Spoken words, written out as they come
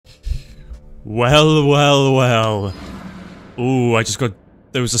Well, well, well. Ooh, I just got...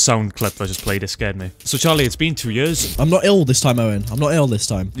 There was a sound clip I just played, it scared me. So Charlie, it's been 2 years. I'm not ill this time, Owen. I'm not ill this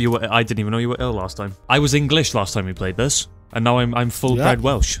time. You were, I didn't even know you were ill last time. I was English last time we played this. And now I'm full-bred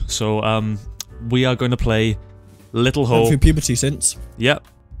Welsh. So, we are going to play Little Hope. Through puberty since. Yep.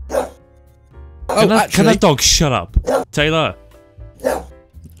 Can that dog shut up? Taylor.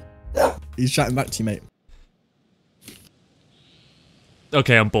 He's chatting back to you, mate.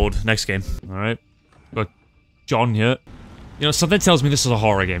 Okay, I'm bored. Next game. Alright. Got John here. You know, something tells me this is a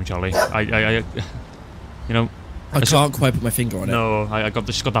horror game, Charlie. You know... I can't quite put my finger on it. No, I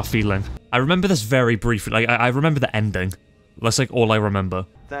just got that feeling. I remember this very briefly. Like, I remember the ending. That's like all I remember.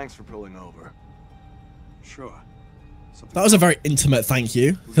 Thanks for pulling over. Sure. That was a very intimate thank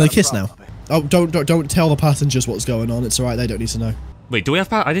you. Can I kiss now? Oh, don't tell the passengers what's going on. It's alright, they don't need to know. Wait, do we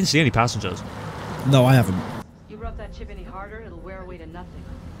have I didn't see any passengers. No, I haven't. You rub that chip any harder, it'll wear away to nothing.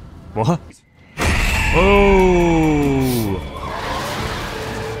 What? Oh!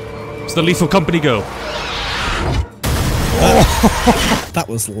 It's the Lethal Company go. That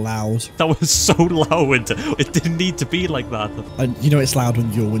was loud. That was so loud. It didn't need to be like that. And you know it's loud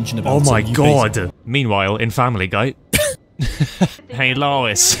when you're whinging about it. Oh my god. Meanwhile, in Family Guy. Hey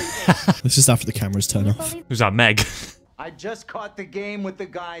Lois. This is after the cameras turn off. Who's that, Meg? I just caught the game with the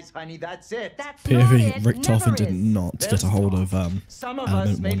guys, honey. That's it. That's POV not ricked off and did not get a hold of Some of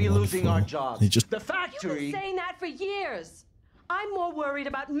us may be losing our jobs. He just The You've factory. been saying that for years. I'm more worried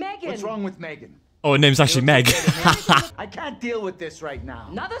about Megan. What's wrong with Megan? Oh, her name's actually Meg. I can't deal with this right now.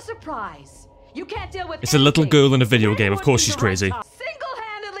 Another surprise. You can't deal with It's a little anything. girl in a video game. Of course she's crazy.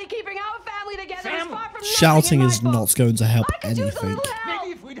 Single-handedly keeping our family together is far from shouting nothing in is my not book. going to help I could use a anything. little help.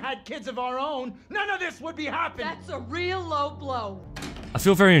 Maybe if we'd had kids of our own, none of this would be happening. That's a real low blow. I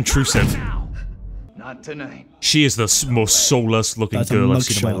feel very intrusive. Now. Not tonight. She is the most soulless looking That's a girl I've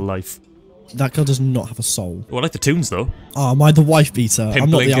seen in my mugshot. life. That girl does not have a soul. Oh, I like the tunes though. Oh, am I the wife beater? I'm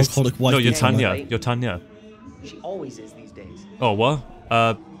not the Blink is- alcoholic wife No, you're beater. Tanya. You're Tanya. She always is these days. Oh, what?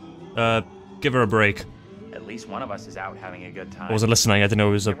 Give her a break. At least one of us is out having a good time. I wasn't listening. I didn't know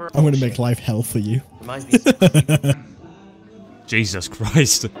it was a... I'm gonna make life hell for you. Reminds me. Jesus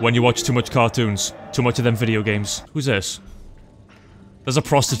Christ. When you watch too much cartoons, too much of them video games. Who's this? There's a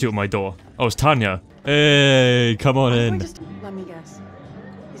prostitute at my door. Oh, it's Tanya. Hey, come on in. Let me guess.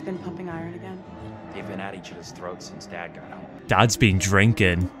 He's been pumping iron again? They've been at each other's throats since Dad got home. Dad's been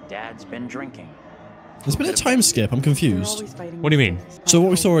drinking. Dad's been drinking. There's been a time skip. I'm confused. What do you mean? So what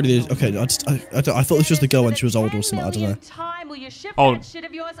we saw already is okay. I thought this was the girl when she was older or something. I don't know. Time will you ship Oh, that shit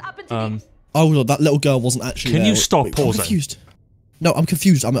of yours up into the Oh, look, that little girl wasn't actually. Can there. you stop I'm pausing? confused. No, I'm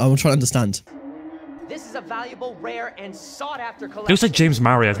confused. I'm trying to understand. This is a valuable, rare, and sought-after collection. He looks like James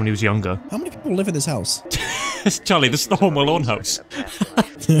Marriott when he was younger. How many people live in this house? Charlie, this is the Home Alone house.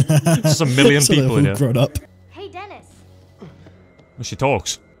 There's a million So people they've in all here. grown up. Hey, Dennis. Well, she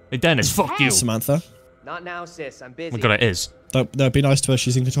talks. Hey, Dennis, fuck you. Samantha. Not now, sis. I'm Oh busy. my god, it is. Don't be nice to her.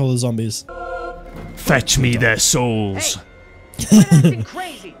 She's in control of the zombies. Fetch me their souls. Quit acting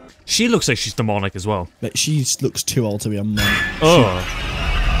crazy. She looks like she's demonic as well. But she looks too old to be a mum. Oh.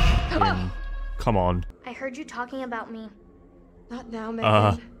 Come on. I heard you talking about me. Not now,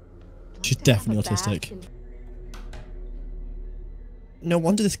 Megan. She's definitely autistic. No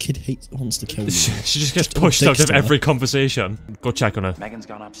wonder this kid wants to kill you. She just gets pushed out of every conversation. Go check on her. Megan's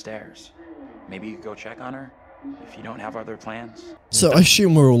gone upstairs. Maybe you could go check on her if you don't have other plans. So I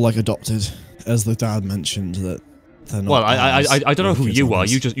assume we're all like adopted, as the dad mentioned that they're not. Well, I don't know who kids you like are.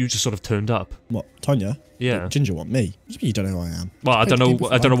 us. You just sort of turned up. What, Tanya? Yeah. Ginger want me. What do you mean you don't know who I am? Well, I Hey, don't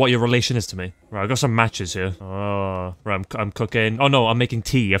people know what your relation is to me. Right, I got some matches here. Oh, right, I'm cooking. Oh no, I'm making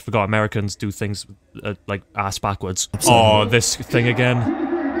tea. I forgot Americans do things like ass backwards. Oh, this thing again.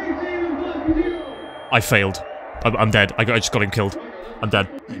 I failed. I'm dead. I just got him killed. I'm dead.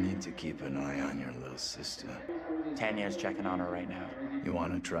 I need to keep an eye on your little sister. Tanya's checking on her right now. You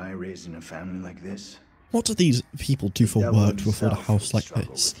want to try raising a family like this? What do these people do for work to afford a house like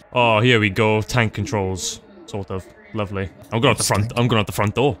this? Oh, here we go. Tank controls, sort of. Lovely. I'm going out the front. I'm going out the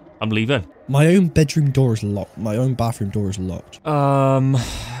front door. I'm leaving. My own bedroom door is locked. My own bathroom door is locked.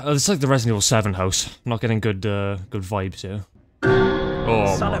 It's like the Resident Evil 7 house. I'm not getting good good vibes here.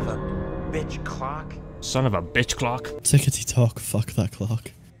 Oh, Son of a bitch clock. son of a bitch clock. Tickety tock, fuck that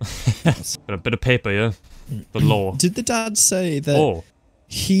clock. Got a bit of paper here. The law. Did the dad say that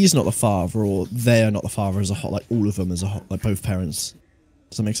he's not the father, or they are not the father as a whole, like all of them as a whole, like both parents?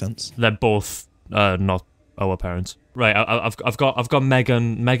 Does that make sense? They're both not our parents. Right, I've got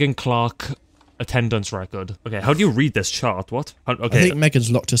Megan Clark attendance record. Okay, how do you read this chart? What? Okay, I think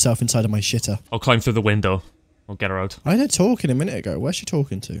Megan's locked herself inside of my shitter. I'll climb through the window. I'll get her out. I heard talking a minute ago. Where's she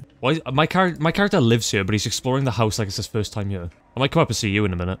talking to? Why? My character lives here, but he's exploring the house like it's his first time here. I might come up and see you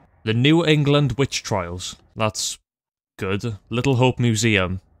in a minute. The New England Witch Trials. That's good. Little Hope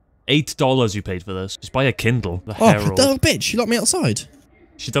Museum. $8 you paid for this. Just buy a Kindle. The Herald. Oh, bitch! She locked me outside.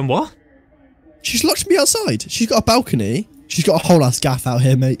 She done what? She's locked me outside. She's got a balcony. She's got a whole ass gaff out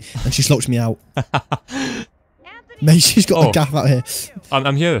here, mate, and she's locked me out. Mate, she's got a gaff out here.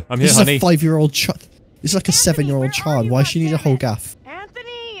 I'm here. I'm here, This is honey. a 5-year-old child. This is like a 7-year-old child. Why does she need a whole gaff?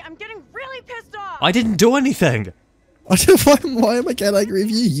 Anthony, I'm getting really pissed off. I didn't do anything. I don't. Why am I getting angry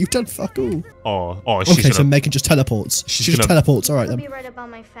with you? You've done fuck all. Oh, she's okay, gonna... so Megan just teleports. She just teleports. All right You'll then. be right about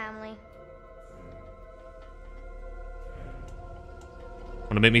my family.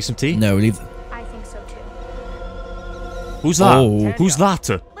 Wanna make me some tea? No, leave. I think so too. Who's that? Oh. Who's that?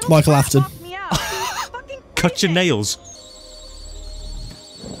 It's Michael Afton. Cut your nails.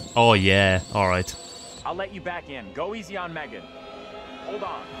 Oh yeah. All right. I'll let you back in. Go easy on Megan. Hold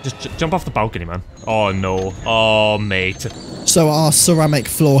on. Just jump off the balcony, man. Oh no. Oh mate. So our ceramic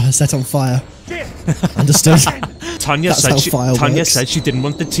floor has set on fire. Understood. Tanya That's said how fire Tanya works. said she didn't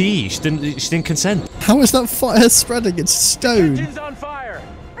want the tea. She didn't consent. How is that fire spreading? It's stone. Engine's on fire.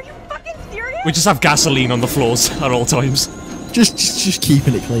 Are you fucking serious? We just have gasoline on the floors at all times. Just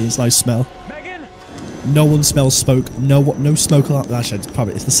keeping it clean. It's nice smell. Megan. No one smells smoke. No smoke alarm. Actually, it's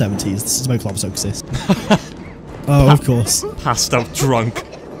the 70s. The smoke alarms don't exist. Oh, of course. Passed out drunk.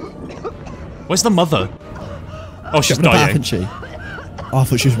 Where's the mother? Oh, she's Got in the back, dying. isn't she? Oh, I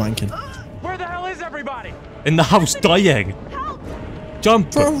thought she was wanking. Where the hell is everybody? In the house, dying.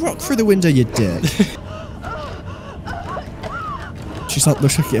 Jump. Throw a rock through the window, you dick. She's like,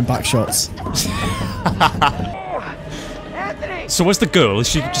 looks like getting back shots. So where's the girl? Is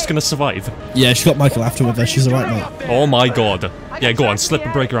she just gonna survive? Yeah, she got Michael after with her. She's alright, mate. Oh my god. Yeah, go on, slip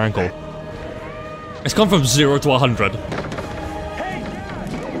and break your ankle. It's gone from 0 to 100.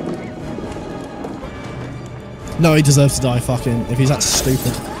 No, he deserves to die, fucking, if he's that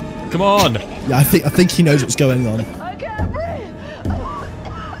stupid. Come on. Yeah, I think he knows what's going on.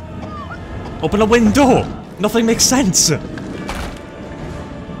 Open a window. Nothing makes sense.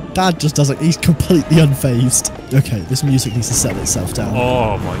 Dad just doesn't, he's completely unfazed. Okay, this music needs to settle itself down.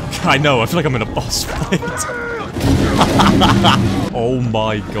 Oh my god. I know, I feel like I'm in a boss fight. Oh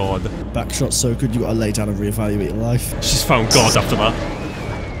my god. Backshot's so good, you gotta lay down and reevaluate your life. She's found God after that.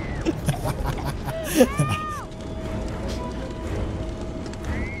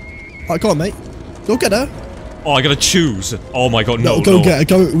 Alright, go on, mate. Go get her. Oh, I gotta choose. Oh my god, no, Go no. get her.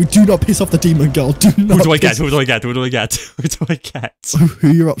 Go. We do not piss off the demon girl. Do not. Who do I get? Who do I get? Who do I get? Who do I get? Who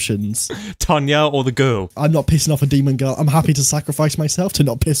are your options? Tanya or the girl? I'm not pissing off a demon girl. I'm happy to sacrifice myself to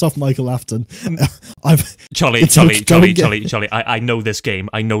not piss off Michael Afton. Charlie, I know this game.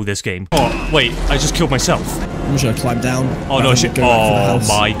 I know this game. Oh, wait, I just killed myself. I'm just gonna climb down. Oh no, shit. Go back for the Oh house.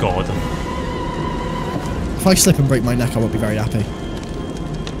 my god. If I slip and break my neck, I won't be very happy.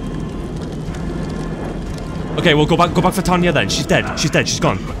 Okay, well, go back for Tanya then. She's dead. She's dead. She's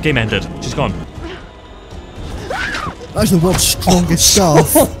gone. Game ended. She's gone. That's the world's strongest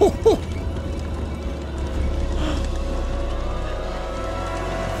scarf.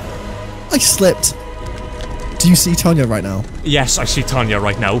 I slipped. Do you see Tanya right now? Yes, I see Tanya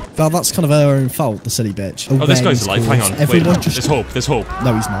right now. Well, that's kind of her own fault, the silly bitch. Oh, this guy's Awareness alive. Hang calls. on. Everyone Wait, just... there's hope. There's hope.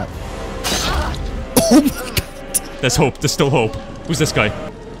 No, he's not. Oh my god. There's hope. There's still hope. Who's this guy?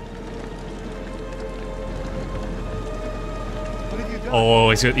 Oh,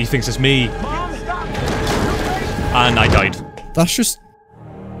 he thinks it's me. And I died. That's just...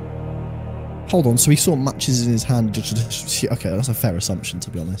 Hold on, so he saw matches in his hand. Okay, that's a fair assumption, to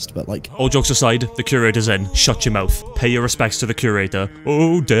be honest, but like... All jokes aside, the curator's in. Shut your mouth. Pay your respects to the curator.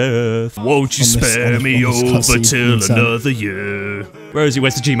 Oh, death, won't you spare me over till another year? Where is he?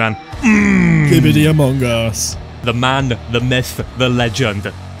 Where's the G-Man? Gibbity Among Us. The man, the myth, the legend.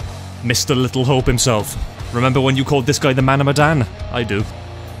 Mr. Little Hope himself. Remember when you called this guy the Man of Medan? I do.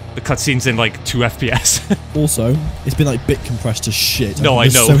 The cutscene's in like 2 FPS. Also, it's been like bit compressed as shit. No, I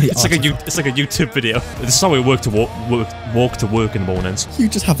There's know. so many It's like a YouTube video. This is how we walk to work in the mornings. You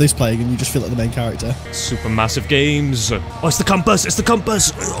just have this playing and you just feel like the main character. Super massive games. Oh, it's the compass! It's the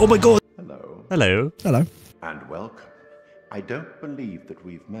compass! Oh my god! Hello, Hello. Hello. and welcome. I don't believe that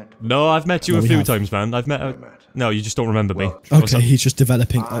we've met. No, I've met you No, a we few have. times, man. I've met. No, you just don't remember me. Okay, he's just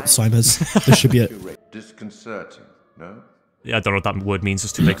developing Alzheimer's. This should be it. Disconcerting, no? Yeah, I don't know what that word means.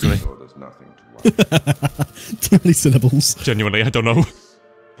 It's too big for me. Sure, there's nothing to worry. Too many syllables. Genuinely, I don't know.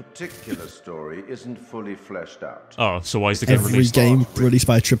 particular story isn't fully fleshed out. Oh, so why is the game Every released? game released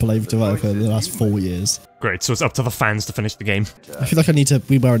by a AAA developer in the last 4 years. Great, so it's up to the fans to finish the game. I feel like I need to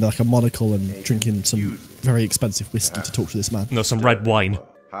be wearing like a monocle and drinking some very expensive whiskey to talk to this man. No, some red wine.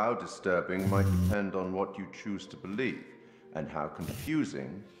 How disturbing might depend on what you choose to believe, and how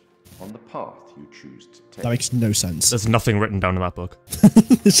confusing on the path you choose to take. That makes no sense. There's nothing written down in that book.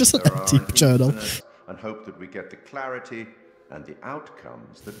 It's just an There are empty an journal. infinite, and hope that we get the clarity and the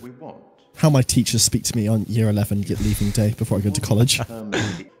outcomes that we want. How my teachers speak to me on year 11 leaving day before I go to college.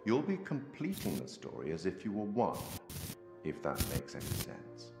 You'll be completing the story as if you were one, if that makes any sense.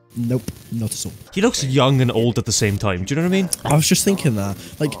 Nope, not at all. He looks young and old at the same time. Do you know what I mean? I was just thinking that.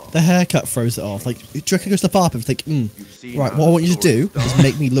 Like, the haircut throws it off. Like, do you reckon he goes to the barber and think, right, what I want you to do is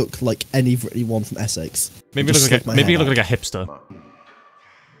make me look like anyone from Essex. Maybe you Just look slick my like hair a back. hipster.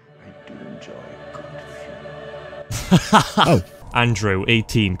 I do enjoy a good funeral. Oh, Andrew,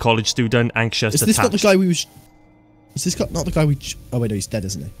 18, college student, anxious, is this not the detached. guy we was... Is this not the guy we... Oh, wait, no, he's dead,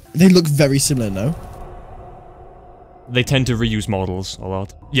 isn't he? They look very similar, no? They tend to reuse models a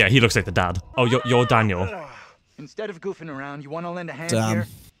lot. Yeah, he looks like the dad. Oh, you're Daniel. Instead of goofing around, you want to lend a hand Damn. here?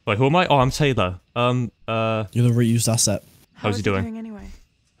 Wait, who am I? Oh, I'm Taylor. You're the reused asset. How's he doing? Anyway?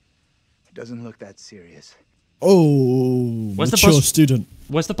 It doesn't look that serious. Oh, Where's the mature bus- student.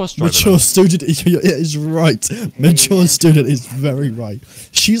 Where's the bus driver? Mature student is right. Mature student is very right.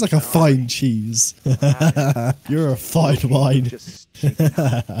 She's like a fine cheese. You're a fine wine. Just shake it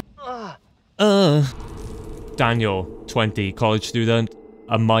off. Daniel, 20, college student,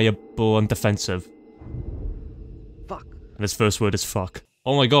 amiable and defensive. Fuck. And his first word is fuck.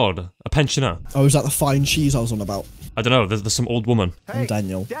 Oh my god, a pensioner. Oh, is that the fine cheese I was on about? I don't know, there's some old woman. I'm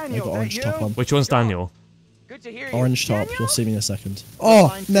Daniel. I Daniel, got orange that top you? on. Which one's Daniel? Good to hear you. Orange top. You'll see me in a second. Oh,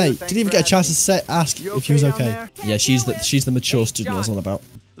 fine, too. mate, Thanks didn't even for get a chance to asking. ask You if he was okay down okay. there? Yeah, she's the mature student I was on about.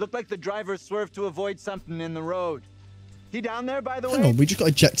 Looked like the driver swerved to avoid something in the road. He down there, by the way? Hang on, we just got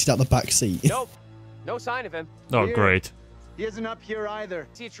ejected out the back seat. Nope. No sign of him. Oh, Weird. great. He isn't up here either.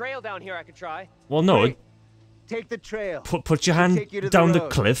 See a trail down here I could try. Well, no, Wait. Take the trail. put your We'll hand take you to the down the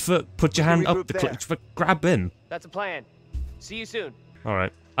road. cliff, put your We can hand up regroup the there. cliff, grab him. That's a plan. See you soon.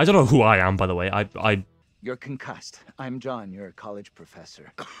 Alright. I don't know who I am, by the way. I You're concussed. I'm John. You're a college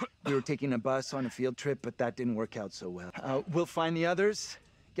professor. We were taking a bus on a field trip, but that didn't work out so well. We'll find the others,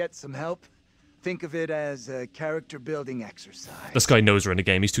 get some help. Think of it as a character building exercise. This guy knows we're in a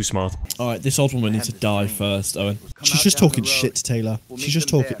game, he's too smart. Alright, this old woman needs to die first, Owen. Come She's out just down talking the road. shit to Taylor. We'll She's meet just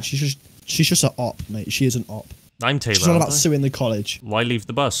them talking. there. She's just an op, mate. She is an op. I'm Taylor. She's all aren't about I? suing the college. Why leave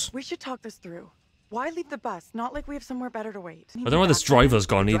the bus? We should talk this through. Why leave the bus? Not like we have somewhere better to wait. I don't know where this driver's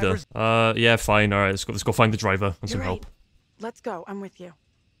gone either. Yeah, fine, alright, let's go find the driver and some You're help. right. Let's go. I'm with you.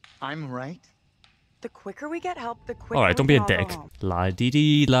 I'm right. The quicker we get help, the quicker. Alright, don't we be a can all go dick. home. La dee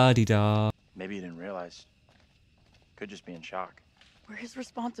dee, la dee da. Maybe you didn't realize. Could just be in shock. We're his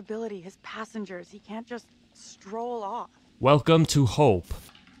responsibility, his passengers. He can't just stroll off. Welcome to Hope.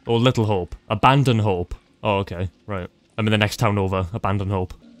 Or Little Hope. Abandon Hope. Oh, okay, right. I'm in the next town over. Abandon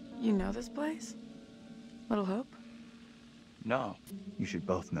Hope. You know this place? Little Hope? No. You should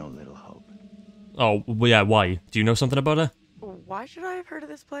both know Little Hope. Oh, well, yeah, why? Do you know something about her? Why should I have heard of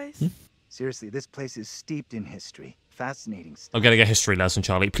this place? Hmm? Seriously, this place is steeped in history. Fascinating stuff. I'm getting a history lesson,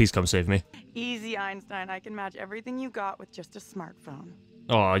 Charlie. Please come save me. Easy, Einstein. I can match everything you got with just a smartphone.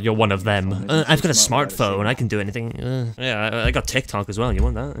 Oh, you're one of them. Isn't I've got a so smart without a smartphone. I can do anything. Yeah, I got TikTok as well. You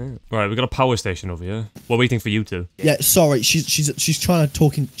want that? Yeah. Right, we got a power station over here. We're waiting for you two. Yeah, sorry. She's trying to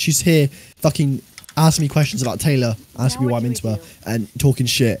talking. She's here, fucking asking me questions about Taylor, asking Now me why what I'm do we into her, do? and talking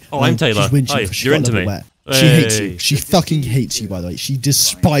shit. Oh, And I'm then Taylor. She's whinging Hi, 'cause she you're got a into little me. wet. She hates Hey. you. She fucking hates you, by the way. She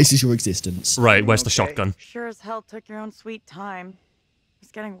despises your existence. Right, where's the Okay. shotgun? Sure as hell took your own sweet time. I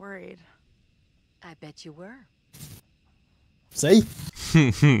was getting worried. I bet you were. See?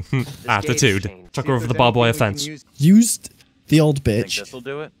 Attitude. changed. Chuck her over the barbed wire fence. Used the old Think bitch this'll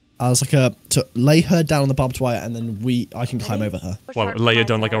do it? as like a to lay her down on the barbed wire, and then I can climb over her. Push Well, hard lay her to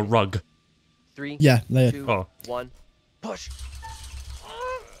down my like a side. rug. 3, Yeah, lay her. 2, Oh. 1. Push.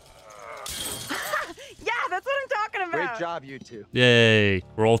 Yeah, that's what I'm talking about. Great job, you two. Yay.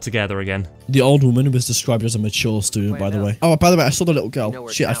 We're all together again. The old woman was described as a mature student, by the Well, way. Oh, by the way, I saw the little girl. You know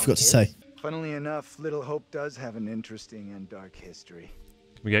where Shit, I town forgot to is? say. Funnily enough, Little Hope does have an interesting and dark history.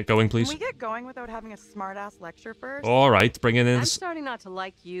 Can we get going, Can please? we get going without having a smart-ass lecture first? Alright, bring it in. I'm starting not to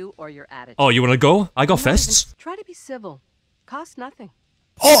like you or your attitude. Oh, you wanna go? I got I'm not even- fists. Try to be civil. Cost nothing.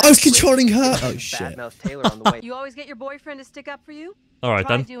 Oh, I was controlling her. Oh shit. Badmouth Taylor on the way. You always get your boyfriend to stick up for you? Alright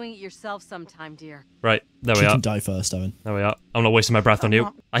Try then. doing it yourself sometime, dear. Right, there She we are. can die first, Owen. There we are. I'm not wasting my breath on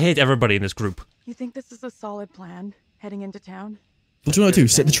you. I hate everybody in this group. You think this is a solid plan, heading into town? What do you want to do?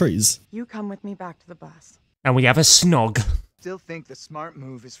 Sit in the trees? You come with me back to the bus. And we have a snog. Still think the smart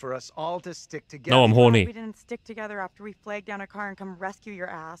move is for us all to stick together. No, I'm We horny. didn't stick together after we flagged down a car and come rescue your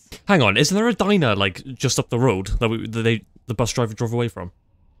ass. Hang on, isn't there a diner, like, just up the road that the bus driver drove away from?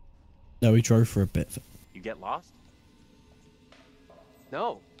 No, we drove for a bit. You get lost?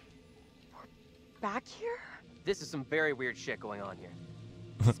 No. Back here? This is some very weird shit going on here.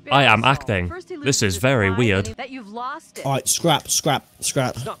 I am acting. This is very weird. That you've lost it. Alright, scrap.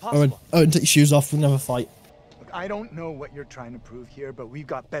 not possible. Owen, take your shoes off. We'll never fight. Look, I don't know what you're trying to prove here, but we've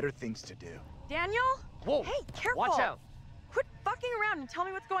got better things to do. Daniel? Whoa. Hey, careful. Watch out. Quit fucking around and tell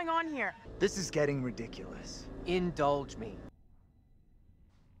me what's going on here. This is getting ridiculous. Indulge me.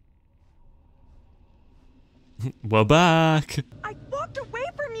 We're back. I walked away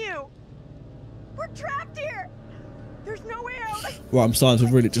from you. We're trapped here. There's no way out. Well, I'm starting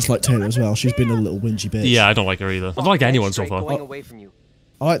to really dislike Taylor as well. She's been a little whingy bitch. Yeah, I don't like her either. I don't like anyone so Straight far. Going away from you.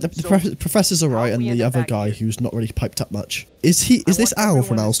 Alright, the professor's alright, and the other guy who's not really piped up much. Is this Al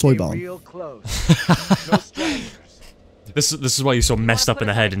from Al's Toy Barn? Real close. No strangers. This is why you're so messed up in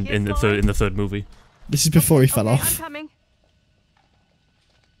the head in the third movie. This is before he fell Okay, I'm off. coming.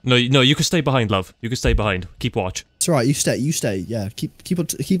 No, you can stay behind, love. You can stay behind. Keep watch. It's alright, you stay. Yeah, keep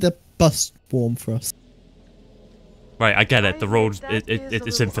the bus warm for us. Right, I get it. The road, That is a it's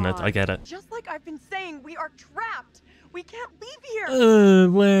little infinite. odd. I get it. Just like I've been saying, we are trapped. We can't leave here.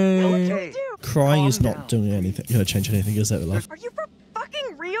 Wait. What do Okay. we do? Crying is Calm not down. doing anything. Gonna change anything, is it, love? Are you for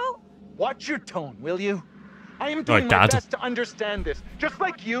fucking real? Watch your tone, will you? I am Right, doing my Dad. best to understand this, just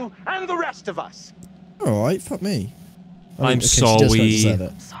like you and the rest of us. Alright, fuck me. I I'm mean, okay, she does kinda sorry. deserve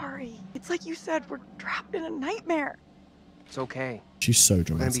it. Sorry. It's like you said, we're trapped in a nightmare. It's okay. She's so We're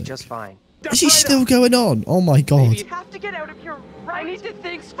gonna be dramatic. just fine. Is she still going on? Oh my god. We have to get out of here right I need to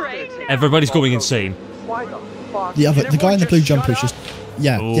think straight. now. Everybody's going insane. Why the fuck? The guy in the blue jumper is just...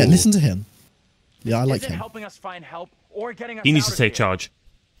 Yeah, Ooh. listen to him. Yeah, I like Is it him. helping us find help or getting us He needs out to of take here? charge.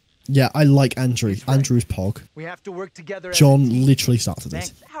 Yeah, I like Andrew. Andrew's pog. We have to work together. as a John team. literally started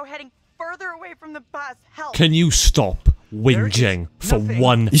this. How heading further away from the bus helps. Can you stop whinging for nothing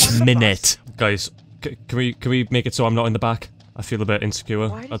 1 on the minute? Guys, can we make it so I'm not in the back? I feel a bit insecure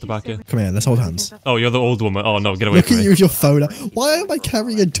Why did at the you back say here. we- Come here, let's hold hands. Oh, you're the old woman. Oh no, get away Look from at me. you with your phone. Why am I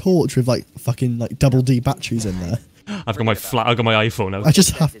carrying a torch with like fucking like double D batteries in there? I've got my iPhone out. I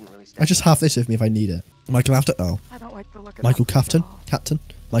just have this with me if I need it. Michael after I don't like the look of Michael that Captain? at all. Captain?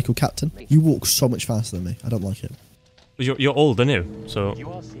 Michael Captain? You walk so much faster than me. I don't like it. You're old, aren't you? So You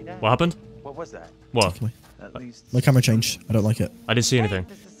all see that? what happened? What was that? What? Come here. At least My camera changed. I don't like it. I didn't see anything.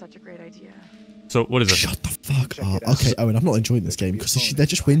 This is such a great idea. So what is it? Shut the fuck Check up. it out. Okay, Owen, I'm not enjoying this game because they're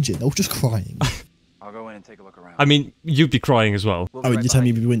just whinging. They're all just crying. I'll go in and take a look around. I mean, you'd be crying as well. We'll be Owen, right you're telling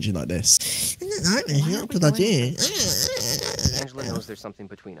me behind you'd be whinging like this. you. Angela knows there's something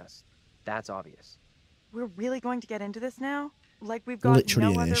between us. That's obvious. We're really going to get into this now? Like we've got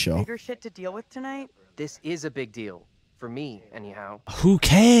Literally no an other issue. bigger shit to deal with tonight? This is a big deal. For me, anyhow. Who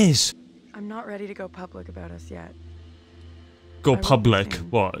cares? I'm not ready to go public about us yet. Go I will public. soon.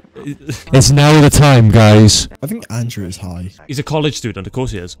 What? It's now the time, guys. I think Andrew is high. He's a college student, of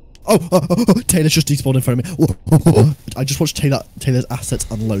course he is. Taylor's just despawned in front of me. I just watched Taylor's assets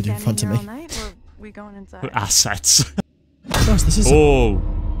unload in Standing front of here me. all night, or we going inside? Assets. Christ, this is Oh.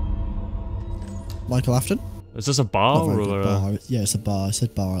 Michael Afton? Is this a bar Not very or good a... bar. Yeah, it's a bar. I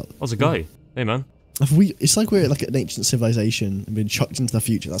said bar. Oh, it's a guy. Hey, man. It's like we're like an ancient civilization and being chucked into the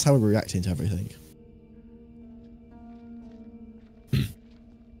future. That's how we're reacting to everything.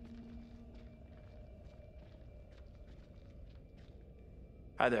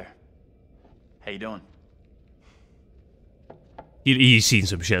 Hi there. How you doing? He's seen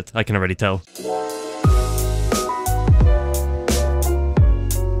some shit. I can already tell.